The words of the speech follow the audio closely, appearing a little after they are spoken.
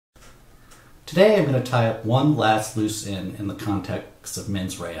Today I'm going to tie up one last loose end in the context of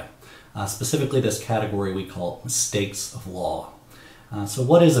mens rea, specifically this category we call mistakes of law. So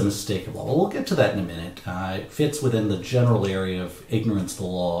what is a mistake of law? Well, we'll get to that in a minute. It fits within the general area of ignorance of the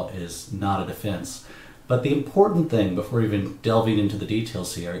law is not a defense. But the important thing, before even delving into the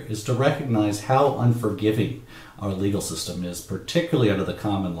details here, is to recognize how unforgiving our legal system is, particularly under the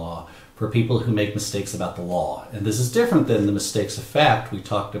common law, for people who make mistakes about the law. And this is different than the mistakes of fact we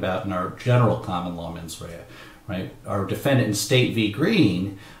talked about in our general common law mens rea. Right? Our defendant in State v.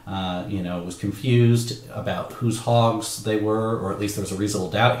 Green, was confused about whose hogs they were, or at least there was a reasonable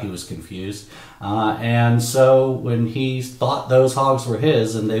doubt he was confused. And so when he thought those hogs were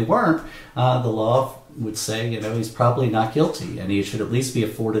his and they weren't, the law would say, he's probably not guilty, and he should at least be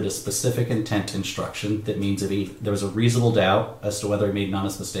afforded a specific intent instruction. That means if there was a reasonable doubt as to whether he made an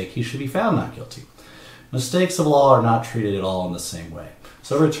honest mistake, he should be found not guilty. Mistakes of law are not treated at all in the same way.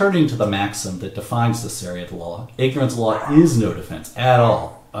 So returning to the maxim that defines this area of the law, ignorance of law is no defense at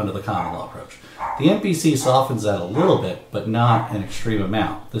all under the common law approach. The MPC softens that a little bit, but not an extreme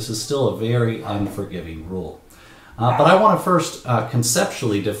amount. This is still a very unforgiving rule. But I want to first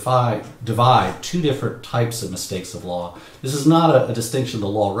conceptually divide two different types of mistakes of law. This is not a distinction the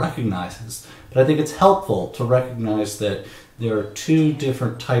law recognizes, but I think it's helpful to recognize that there are two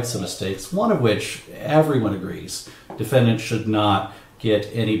different types of mistakes, one of which everyone agrees. Defendants should not get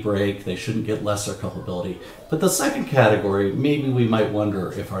any break, they shouldn't get lesser culpability. But the second category, maybe we might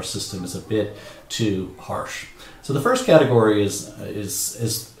wonder if our system is a bit too harsh. So the first category is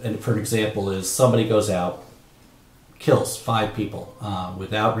and for an example, is somebody goes out, kills 5 people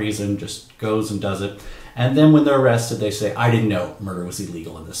without reason, just goes and does it. And then when they're arrested, they say, I didn't know murder was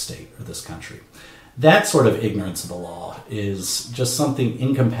illegal in this state or this country. That sort of ignorance of the law is just something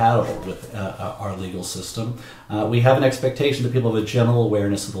incompatible with our legal system. We have an expectation that people have a general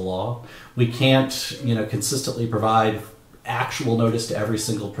awareness of the law. We can't, consistently provide actual notice to every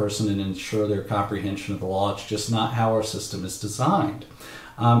single person and ensure their comprehension of the law. It's just not how our system is designed.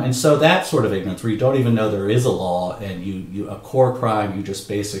 And so that sort of ignorance, where you don't even know there is a law and a core crime you just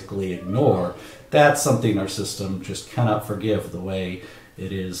basically ignore, that's something our system just cannot forgive the way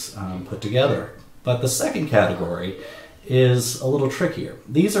it is put together. But the second category is a little trickier.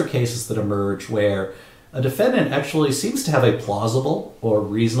 These are cases that emerge where a defendant actually seems to have a plausible or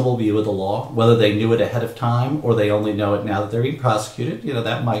reasonable view of the law, whether they knew it ahead of time or they only know it now that they're being prosecuted.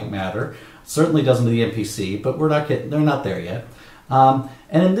 That might matter. Certainly doesn't to the MPC, but they're not there yet.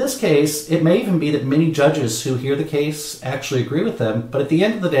 And in this case, it may even be that many judges who hear the case actually agree with them, but at the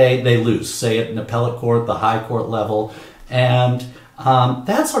end of the day, they lose, say at an appellate court, the high court level, and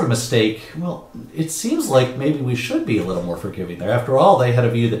that sort of mistake, well, it seems like maybe we should be a little more forgiving there. After all, they had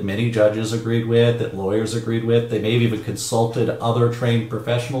a view that many judges agreed with, that lawyers agreed with. They may have even consulted other trained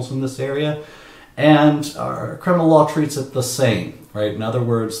professionals in this area. And our criminal law treats it the same, right? In other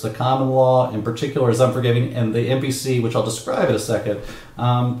words, the common law in particular is unforgiving, and the MPC, which I'll describe in a second,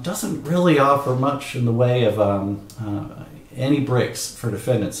 doesn't really offer much in the way of any breaks for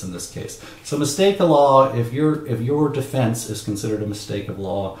defendants in this case. So mistake of law, if your defense is considered a mistake of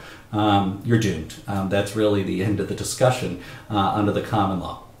law, you're doomed. That's really the end of the discussion under the common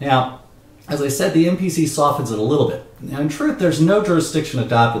law. Now, as I said, the MPC softens it a little bit. Now, in truth, there's no jurisdiction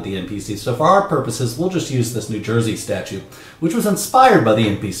adopted the MPC, so for our purposes, we'll just use this New Jersey statute, which was inspired by the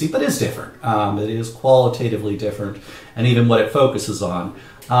MPC, but is different. It is qualitatively different, and even what it focuses on.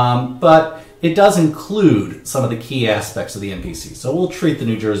 But it does include some of the key aspects of the MPC. So we'll treat the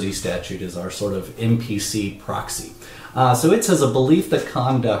New Jersey statute as our sort of MPC proxy. So it says a belief that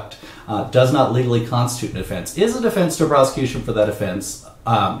conduct does not legally constitute an offense is a defense to a prosecution for that offense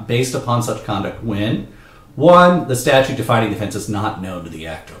based upon such conduct when, 1, the statute defining the offense is not known to the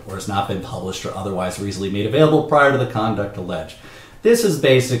actor or has not been published or otherwise reasonably made available prior to the conduct alleged. This is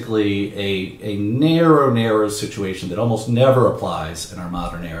basically a narrow situation that almost never applies in our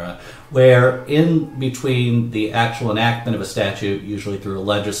modern era, where in between the actual enactment of a statute, usually through a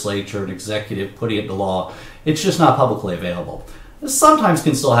legislature, an executive putting it into law, it's just not publicly available. This sometimes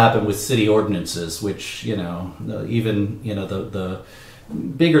can still happen with city ordinances, which, the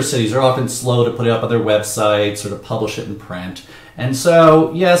bigger cities are often slow to put it up on their websites or to publish it in print. And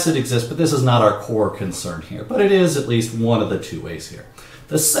so, yes, it exists, but this is not our core concern here. But it is at least one of the two ways here.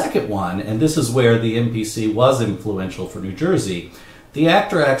 The second one, and this is where the MPC was influential for New Jersey, the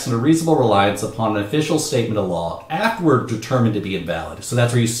actor acts in a reasonable reliance upon an official statement of law afterward determined to be invalid. So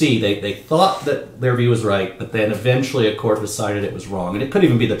that's where you see they thought that their view was right, but then eventually a court decided it was wrong. And it could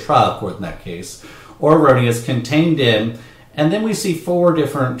even be the trial court in that case, or erroneous, contained in. And then we see 4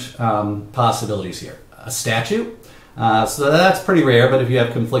 different possibilities here. A statute, So that's pretty rare, but if you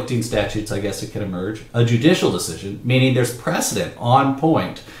have conflicting statutes, I guess it can emerge. A judicial decision, meaning there's precedent on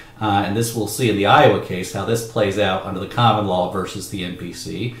point. And this we'll see in the Iowa case how this plays out under the common law versus the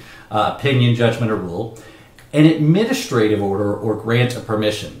NPC. Opinion, judgment, or rule. An administrative order or grant of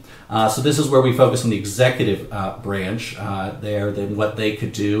permission. So this is where we focus on the executive branch there, than what they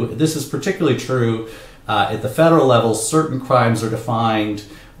could do. This is particularly true at the federal level. Certain crimes are defined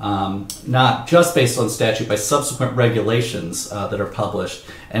not just based on statute, by subsequent regulations that are published.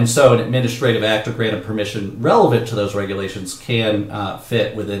 And so an administrative act or grant of permission relevant to those regulations can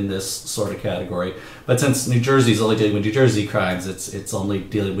fit within this sort of category. But since New Jersey is only dealing with New Jersey crimes, it's only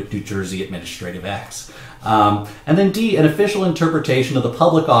dealing with New Jersey administrative acts. And then D, an official interpretation of the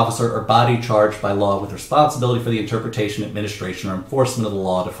public officer or body charged by law with responsibility for the interpretation, administration, or enforcement of the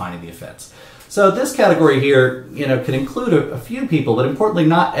law defining the offense. So this category here, can include a few people, but importantly,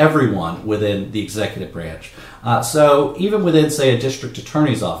 not everyone within the executive branch. So even within, say, a district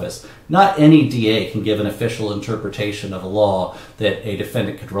attorney's office, not any DA can give an official interpretation of a law that a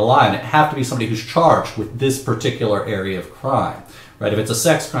defendant could rely on. It have to be somebody who's charged with this particular area of crime. Right? If it's a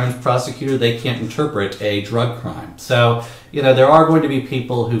sex crimes prosecutor, they can't interpret a drug crime. So, there are going to be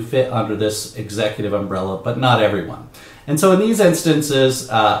people who fit under this executive umbrella, but not everyone. And so in these instances,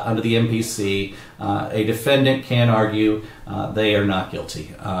 under the MPC, a defendant can argue they are not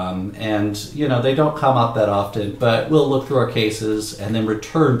guilty. And they don't come up that often, but we'll look through our cases and then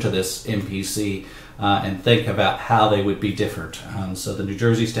return to this MPC and think about how they would be different. So the New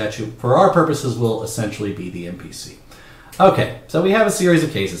Jersey statute, for our purposes, will essentially be the MPC. Okay, so we have a series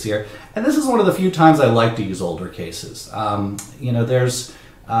of cases here, and this is one of the few times I like to use older cases. There's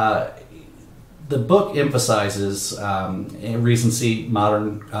the book emphasizes recency,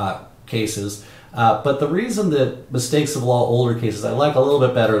 modern cases, but the reason that mistakes of law, older cases, I like a little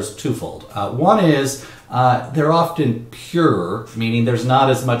bit better is twofold. One is they're often purer, meaning there's not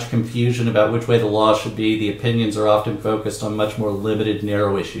as much confusion about which way the law should be. The opinions are often focused on much more limited,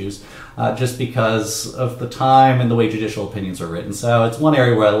 narrow issues, just because of the time and the way judicial opinions are written. So it's one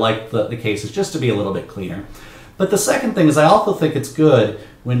area where I like the cases just to be a little bit cleaner. But the second thing is I also think it's good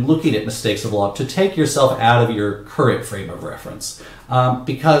when looking at mistakes of law to take yourself out of your current frame of reference,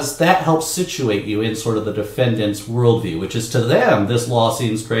 because that helps situate you in sort of the defendant's worldview, which is to them, this law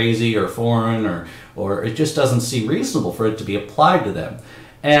seems crazy or foreign or it just doesn't seem reasonable for it to be applied to them.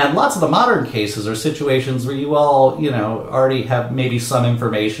 And lots of the modern cases are situations where you all, already have maybe some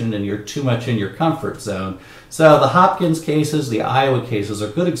information and you're too much in your comfort zone. So the Hopkins cases, the Iowa cases are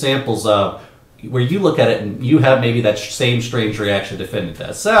good examples of where you look at it and you have maybe that same strange reaction the defendant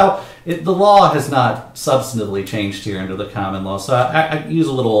does. So the law has not substantively changed here under the common law. So I use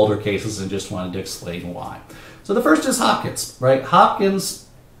a little older cases and just wanted to explain why. So the first is Hopkins, right? Hopkins,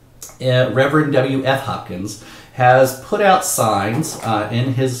 Reverend W.F. Hopkins, has put out signs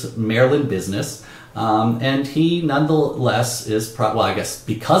in his Maryland business, and he nonetheless is, I guess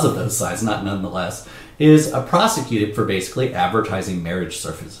because of those signs, not nonetheless, is prosecuted for basically advertising marriage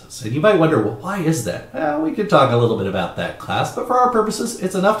services. And you might wonder, well, why is that? Well, we could talk a little bit about that, class, but for our purposes,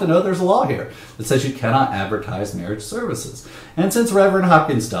 it's enough to know there's a law here that says you cannot advertise marriage services. And since Reverend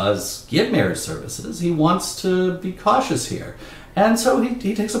Hopkins does give marriage services, he wants to be cautious here. And so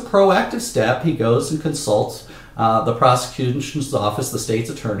he takes a proactive step. He goes and consults the prosecution's office, the state's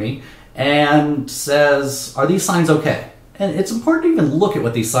attorney, and says, are these signs okay? And it's important to even look at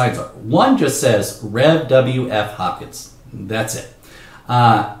what these signs are. One just says Rev. W.F. Hopkins. That's it.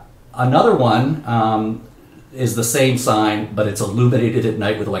 Another one is the same sign, but it's illuminated at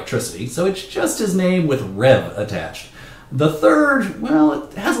night with electricity. So it's just his name with Rev attached. The third, well,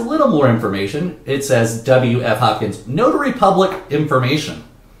 it has a little more information. It says W.F. Hopkins, Notary Public Information.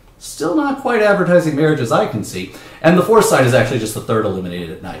 Still not quite advertising marriage as I can see. And the fourth sign is actually just the third illuminated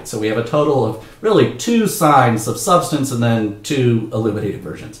at night. So we have a total of really 2 signs of substance and then 2 illuminated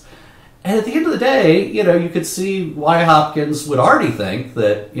versions. And at the end of the day, you could see why Hopkins would already think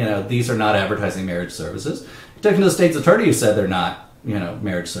that, these are not advertising marriage services. He took him to the state's attorney who said they're not,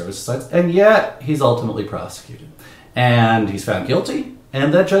 marriage service sites. And yet he's ultimately prosecuted. And he's found guilty,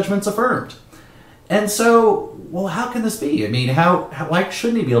 and that judgment's affirmed. And so, well, how can this be? I mean, why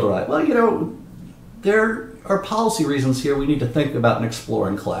shouldn't he be able to write? Well, there are policy reasons here we need to think about and explore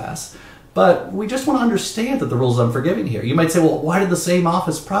in class. But we just want to understand that the rules I'm forgiving here. You might say, well, why did the same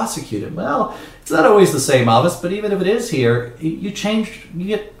office prosecute him? Well, it's not always the same office, but even if it is here, you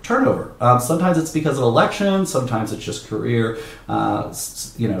get turnover. Sometimes it's because of elections, sometimes it's just career,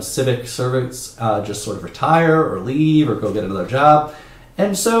 civic servants just sort of retire or leave or go get another job.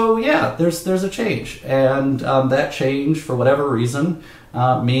 And so, yeah, there's a change. And that change, for whatever reason,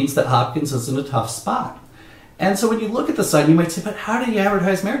 means that Hopkins is in a tough spot. And so when you look at the sign, you might say, but how did he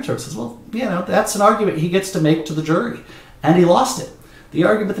advertise marriage services? Well, that's an argument he gets to make to the jury. And he lost it. The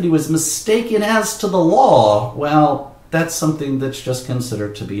argument that he was mistaken as to the law, well, that's something that's just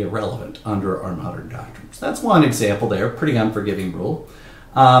considered to be irrelevant under our modern doctrines. That's one example there, pretty unforgiving rule.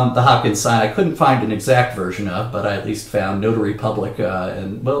 The Hopkins sign I couldn't find an exact version of, but I at least found notary public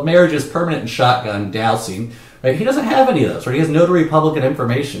and, well, marriage is permanent and shotgun dowsing. Right? He doesn't have any of those, right? He has notary public and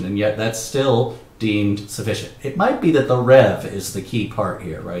information, and yet that's still deemed sufficient. It might be that the rev is the key part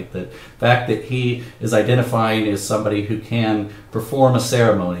here, right? The fact that he is identifying as somebody who can perform a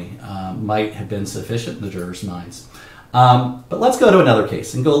ceremony might have been sufficient in the jurors' minds. But let's go to another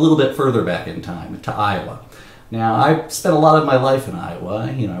case and go a little bit further back in time, to Iowa. Now, I spent a lot of my life in Iowa.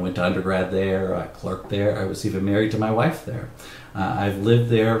 I went to undergrad there, I clerked there, I was even married to my wife there. I've lived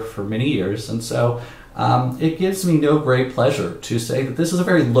there for many years, and so it gives me no great pleasure to say that this is a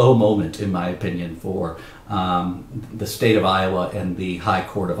very low moment, in my opinion, for the state of Iowa and the High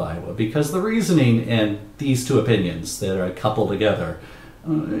Court of Iowa, because the reasoning in these two opinions that are coupled together,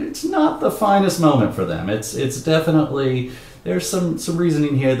 it's not the finest moment for them. It's definitely, there's some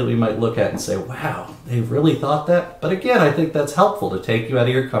reasoning here that we might look at and say, wow, they really thought that? But again, I think that's helpful to take you out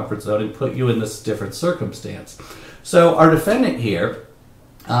of your comfort zone and put you in this different circumstance. So our defendant here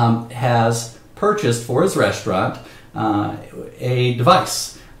has purchased for his restaurant a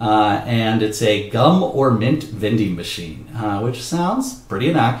device, and it's a gum or mint vending machine, which sounds pretty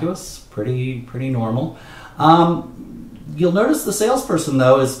innocuous, pretty normal. You'll notice the salesperson,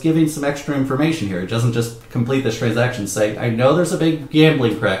 though, is giving some extra information here. It doesn't just complete this transaction saying, I know there's a big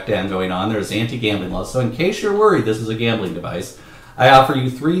gambling crackdown going on, there's anti-gambling laws, so in case you're worried this is a gambling device, I offer you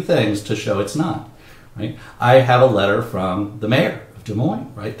 3 things to show it's not. Right? I have a letter from the mayor of Des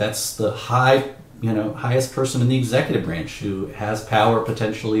Moines, right? That's the highest person in the executive branch who has power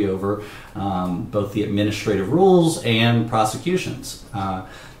potentially over both the administrative rules and prosecutions.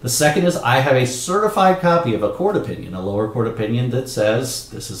 The second is I have a certified copy of a court opinion, a lower court opinion that says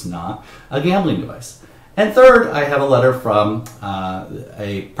this is not a gambling device. And third, I have a letter from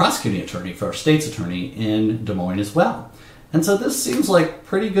a prosecuting attorney for our state's attorney in Des Moines as well. And so this seems like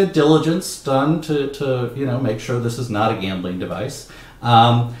pretty good diligence done to make sure this is not a gambling device.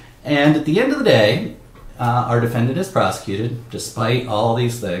 And at the end of the day, our defendant is prosecuted despite all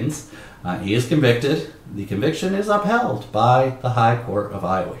these things. He is convicted. The conviction is upheld by the High Court of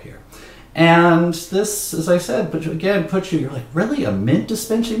Iowa here. And this, as I said, you're like, really, a mint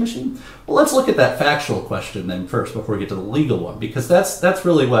dispensing machine? Well, let's look at that factual question then first before we get to the legal one, because that's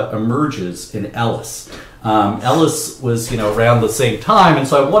really what emerges in Ellis. Ellis was around the same time, and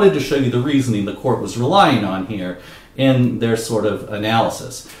so I wanted to show you the reasoning the court was relying on here in their sort of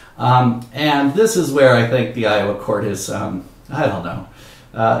analysis. And this is where I think the Iowa court is, they're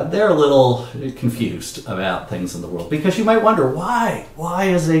a little confused about things in the world, because you might wonder, why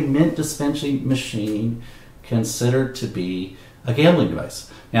is a mint dispensing machine considered to be a gambling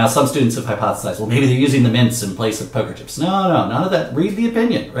device? Now, some students have hypothesized, well, maybe they're using the mints in place of poker chips. No, none of that. Read the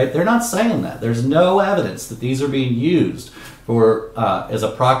opinion, right? They're not saying that. There's no evidence that these are being used for as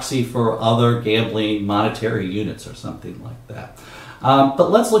a proxy for other gambling monetary units or something like that.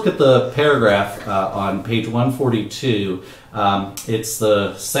 But let's look at the paragraph on page 142. It's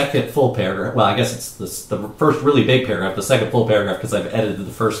the second full paragraph. Well, I guess it's the first really big paragraph, the second full paragraph, because I've edited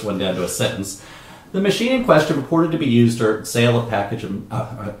the first one down to a sentence. The machine in question purported to be used for a sale of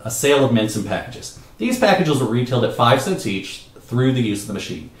mints and packages. These packages were retailed at 5 cents each through the use of the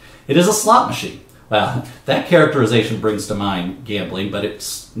machine. It is a slot machine. Well, that characterization brings to mind gambling, but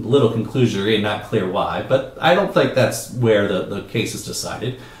it's a little conclusory and not clear why. But I don't think that's where the case is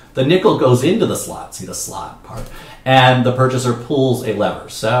decided. The nickel goes into the slot, see the slot part, and the purchaser pulls a lever.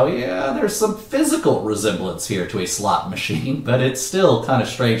 So yeah, there's some physical resemblance here to a slot machine, but it's still kind of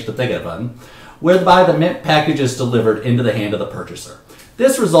strange to think of, whereby the mint package is delivered into the hand of the purchaser.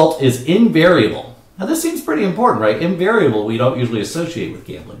 This result is invariable. Now this seems pretty important, right? Invariable we don't usually associate with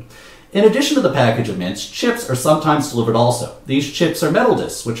gambling. In addition to the package of mints, chips are sometimes delivered also. These chips are metal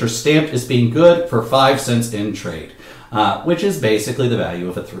discs, which are stamped as being good for 5 cents in trade, which is basically the value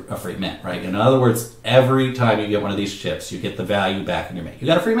of a free mint, right? In other words, every time you get one of these chips, you get the value back in your mint. You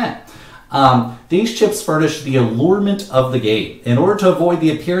got a free mint. These chips furnish the allurement of the game. In order to avoid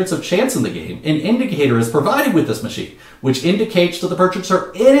the appearance of chance in the game, an indicator is provided with this machine, which indicates to the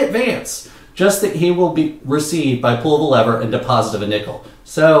purchaser in advance just that he will be received by pull of a lever and deposit of a nickel.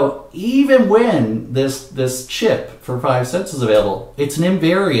 So even when this chip for 5 cents is available, it's an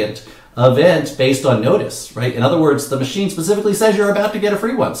invariant event based on notice, right? In other words, the machine specifically says you're about to get a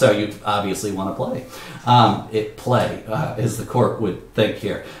free one, so you obviously want to play. As the court would think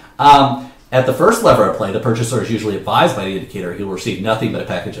here. At the first lever at play, the purchaser is usually advised by the indicator he will receive nothing but a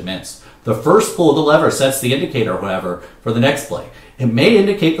package of mints. The first pull of the lever sets the indicator, however, for the next play. It may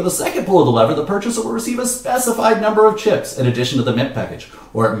indicate for the second pull of the lever the purchaser will receive a specified number of chips in addition to the mint package,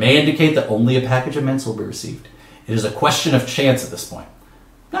 or it may indicate that only a package of mints will be received. It is a question of chance at this point.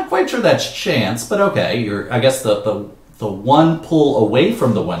 Not quite sure that's chance, but okay. I guess the one pull away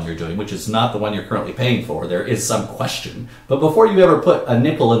from the one you're doing, which is not the one you're currently paying for, there is some question. But before you ever put a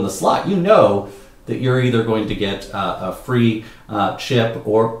nickel in the slot, you know that you're either going to get a free chip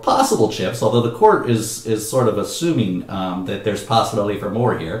or possible chips, although the court is sort of assuming that there's possibility for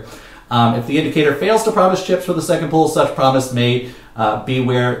more here. If the indicator fails to promise chips for the second pull, such promise may be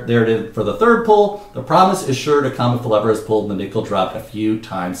where there it is for the third pull. The promise is sure to come if the lever is pulled and the nickel dropped a few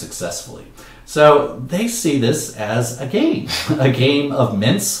times successfully. So they see this as a game of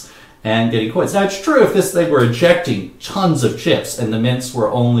mints and getting coins. Now, it's true if this thing were injecting tons of chips and the mints were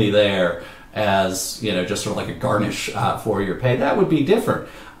only there as, just sort of like a garnish for your pay, that would be different.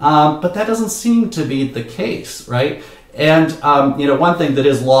 But that doesn't seem to be the case, right? And, one thing that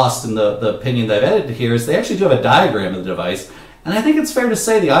is lost in the opinion that I've edited here is they actually do have a diagram of the device. And I think it's fair to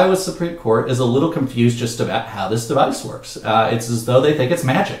say the Iowa Supreme Court is a little confused just about how this device works. It's as though they think it's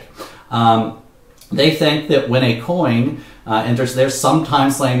magic. They think that when a coin enters there,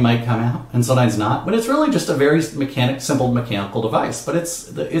 sometimes flame might come out and sometimes not. But it's really just a very simple mechanical device. But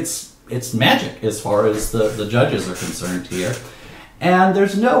it's magic as far as the judges are concerned here. And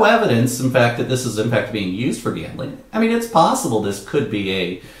there's no evidence, in fact, that this is in fact being used for gambling. I mean, it's possible this could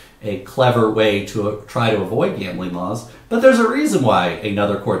be a clever way to try to avoid gambling laws, but there's a reason why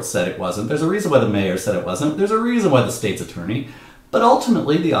another court said it wasn't. There's a reason why the mayor said it wasn't. There's a reason why the state's attorney. But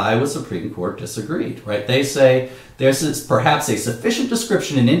ultimately, the Iowa Supreme Court disagreed, right? They say there's perhaps a sufficient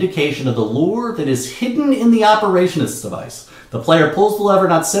description and indication of the lure that is hidden in the operation of this device. The player pulls the lever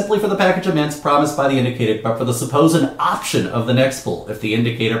not simply for the package of mints promised by the indicator, but for the supposed option of the next pull if the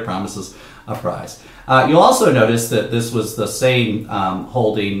indicator promises a prize. You'll also notice that this was the same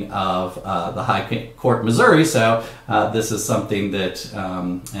holding of the High Court of Missouri, so this is something that,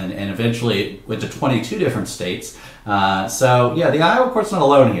 and eventually it went to 22 different states. So yeah, the Iowa court's not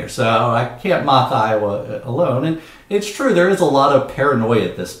alone here, so I can't mock Iowa alone. And it's true, there is a lot of paranoia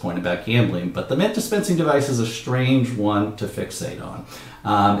at this point about gambling, but the mint dispensing device is a strange one to fixate on.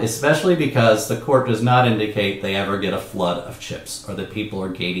 Especially because the court does not indicate they ever get a flood of chips or that people are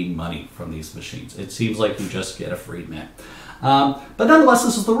gaining money from these machines. It seems like you just get a free mint. But nonetheless,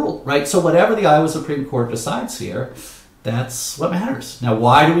 this is the rule, right? So whatever the Iowa Supreme Court decides here, that's what matters. Now,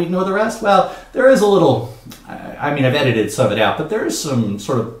 why do we ignore the rest? Well, there is a little, I've edited some of it out, but there is some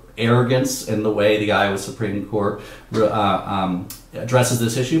sort of arrogance in the way the Iowa Supreme Court addresses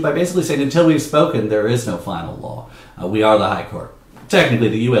this issue by basically saying, until we've spoken, there is no final law. We are the High Court. Technically,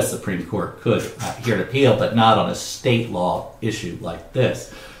 the U.S. Supreme Court could hear an appeal, but not on a state law issue like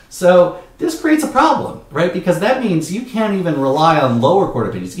this. So this creates a problem, right? Because that means you can't even rely on lower court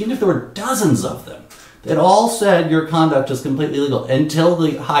opinions, even if there were dozens of them, that all said your conduct is completely legal until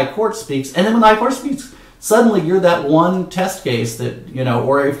the High Court speaks. And then when the High Court speaks, suddenly you're that one test case that,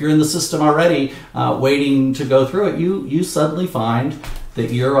 or if you're in the system already waiting to go through it, you suddenly find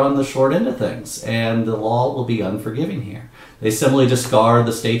that you're on the short end of things, and the law will be unforgiving here. They similarly discard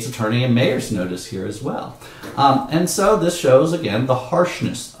the state's attorney and mayor's notice here as well. And so this shows, again, the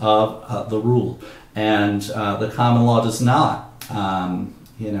harshness of the rule. And the common law does not,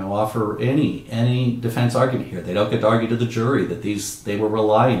 offer any defense argument here. They don't get to argue to the jury that they were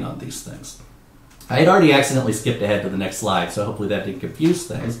relying on these things. I had already accidentally skipped ahead to the next slide, so hopefully that didn't confuse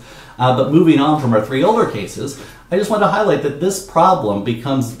things. But moving on from our three older cases, I just want to highlight that this problem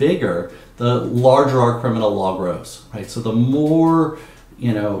becomes bigger the larger our criminal law grows, right? So the more,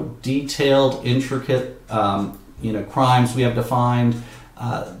 detailed, intricate, crimes we have defined,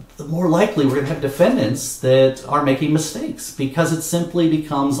 the more likely we're going to have defendants that are making mistakes, because it simply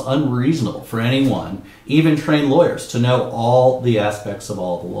becomes unreasonable for anyone, even trained lawyers, to know all the aspects of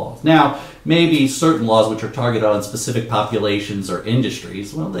all the laws. Now, maybe certain laws which are targeted on specific populations or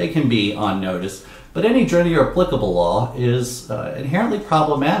industries, well, they can be on notice, but any generally applicable law is inherently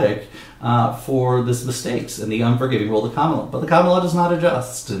problematic for this mistakes and the unforgiving rule of the common law. But the common law does not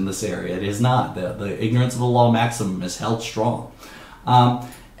adjust in this area. It is not. The ignorance of the law maximum is held strong. So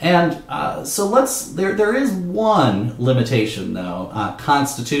there is one limitation, though,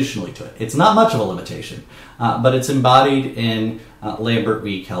 constitutionally to it. It's not much of a limitation, but it's embodied in Lambert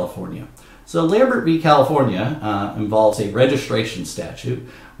v. California. So Lambert v. California involves a registration statute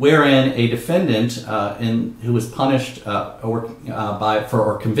wherein a defendant who was punished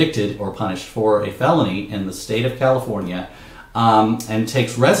or convicted or punished for a felony in the state of California and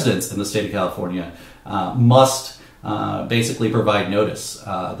takes residence in the state of California must basically provide notice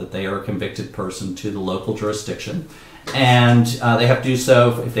that they are a convicted person to the local jurisdiction, and they have to do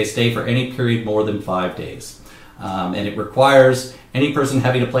so if they stay for any period more than 5 days. And it requires any person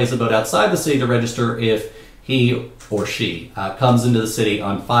having to place a vote outside the city to register if he or she comes into the city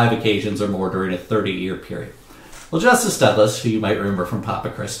on 5 occasions or more during a 30-year period. Well, Justice Douglas, who you might remember from Papa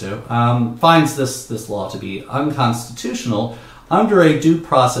Cristo, finds this law to be unconstitutional under a due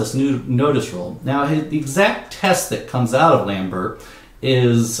process notice rule. Now, the exact test that comes out of Lambert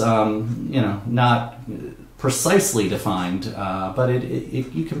is, not precisely defined, but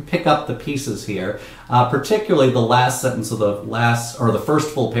you can pick up the pieces here, particularly the last sentence of the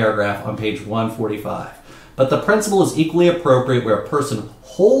first full paragraph on page 145. But the principle is equally appropriate where a person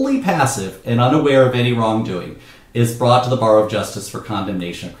wholly passive and unaware of any wrongdoing is brought to the bar of justice for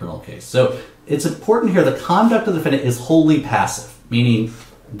condemnation of a criminal case. So it's important here, the conduct of the defendant is wholly passive, meaning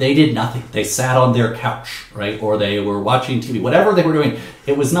they did nothing. They sat on their couch, right? Or they were watching TV, whatever they were doing.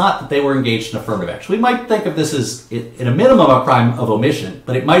 It was not that they were engaged in affirmative action. We might think of this as, at a minimum, a crime of omission,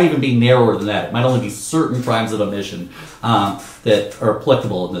 but it might even be narrower than that. It might only be certain crimes of omission that are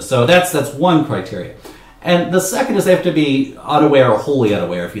applicable in this. So that's one criteria. And the second is they have to be unaware or wholly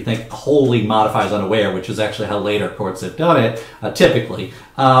unaware. If you think wholly modifies unaware, which is actually how later courts have done it, typically,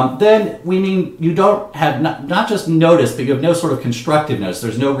 then we mean you don't have not just notice, but you have no sort of constructive notice.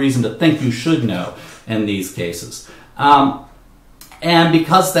 There's no reason to think you should know in these cases. And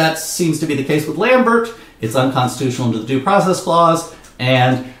because that seems to be the case with Lambert, it's unconstitutional under the Due Process Clause,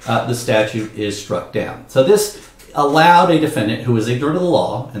 and the statute is struck down. So this allowed a defendant who was ignorant of the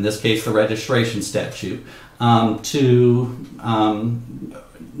law, in this case the registration statute, to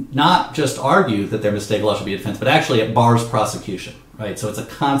not just argue that their mistake law should be a defense, but actually it bars prosecution, right? So it's a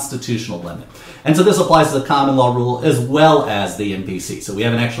constitutional limit. And so this applies to the common law rule as well as the MPC. So we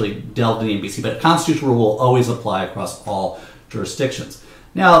haven't actually delved into the MPC, but a constitutional rule will always apply across all jurisdictions.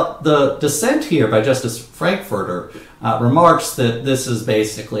 Now, the dissent here by Justice Frankfurter remarks that this is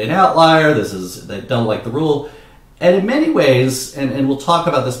basically an outlier, they don't like the rule. And in many ways, and we'll talk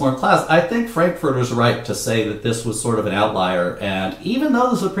about this more in class, I think Frankfurter's right to say that this was sort of an outlier. And even though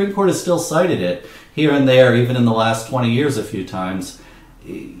the Supreme Court has still cited it here and there, even in the last 20 years a few times,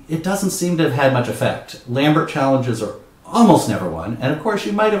 it doesn't seem to have had much effect. Lambert challenges are almost never won. And of course,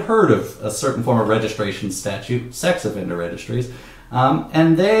 you might have heard of a certain form of registration statute, sex offender registries.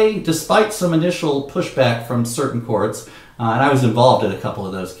 And they, despite some initial pushback from certain courts, and I was involved in a couple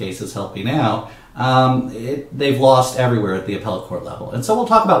of those cases helping out, they've lost everywhere at the appellate court level. And so we'll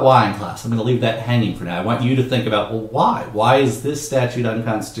talk about why in class. I'm going to leave that hanging for now. I want you to think about, well, why? Why is this statute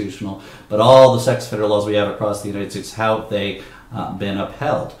unconstitutional, but all the sex offender laws we have across the United States, how have they been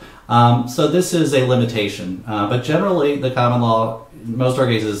upheld? So this is a limitation. But generally, the common law, in most of our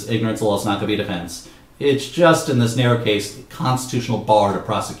cases, ignorance of law is not going to be a defense. It's just, in this narrow case, constitutional bar to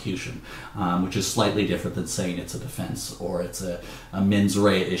prosecution, which is slightly different than saying it's a defense or it's a mens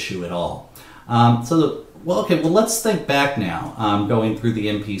rea issue at all. Let's think back now, going through the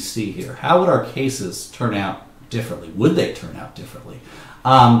MPC here. How would our cases turn out differently? Would they turn out differently?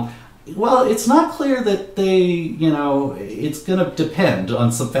 Well, it's not clear that it's going to depend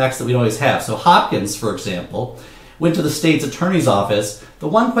on some facts that we always have. So Hopkins, for example, went to the state's attorney's office. The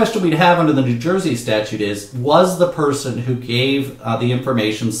one question we'd have under the New Jersey statute is, was the person who gave the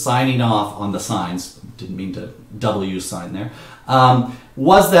information signing off on the signs, didn't mean to W sign there,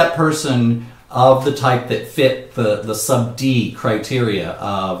 was that person of the type that fit the sub D criteria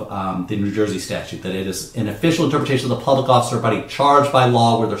of the New Jersey statute, that it is an official interpretation of the public officer or body charged by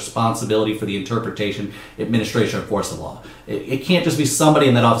law with responsibility for the interpretation, administration, or enforcement of law. It can't just be somebody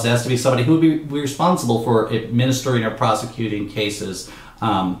in that office. It has to be somebody who would be responsible for administering or prosecuting cases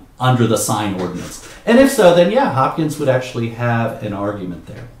under the sign ordinance. And if so, then yeah, Hopkins would actually have an argument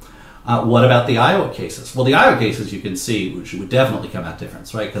there. What about the Iowa cases? Well, the Iowa cases, you can see, which would definitely come out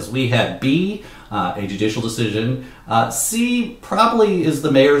different, right? Because we had B, a judicial decision. C probably is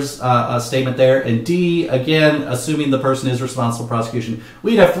the mayor's statement there. And D, again, assuming the person is responsible for prosecution,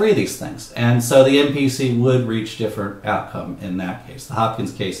 we'd have 3 of these things. And so the MPC would reach different outcome in that case. The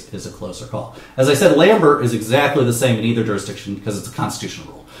Hopkins case is a closer call. As I said, Lambert is exactly the same in either jurisdiction because it's a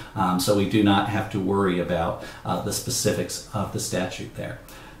constitutional rule. So we do not have to worry about the specifics of the statute there.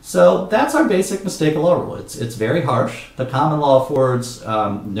 So that's our basic mistake of law rule. It's very harsh. The common law affords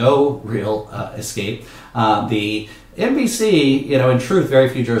no real escape. The MPC, in truth, very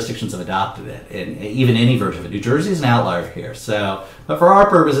few jurisdictions have adopted it, and even any version of it. New Jersey is an outlier here. But for our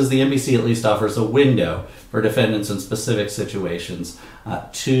purposes, the MPC at least offers a window for defendants in specific situations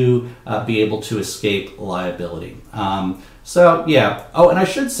to be able to escape liability. So yeah. Oh, and I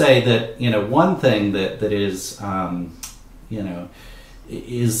should say that one thing that is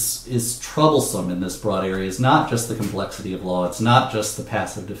is troublesome in this broad area is not just the complexity of law. It's not just the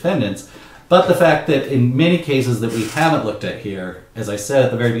passive defendants, but the fact that in many cases that we haven't looked at here, as I said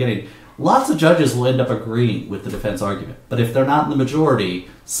at the very beginning, lots of judges will end up agreeing with the defense argument. But if they're not in the majority,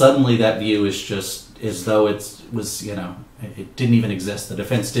 suddenly that view is just as though it didn't even exist. The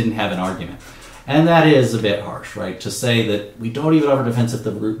defense didn't have an argument. And that is a bit harsh, right? To say that we don't even offer defense if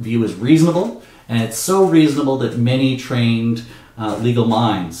the view is reasonable, and it's so reasonable that many trained legal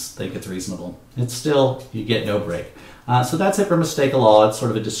minds think it's reasonable. It's still, you get no break. So that's it for mistake of law. It's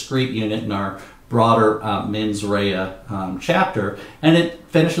sort of a discrete unit in our broader mens rea chapter, and it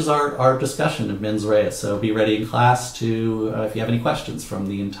finishes our discussion of mens rea. So be ready in class to, if you have any questions from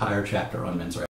the entire chapter on mens rea.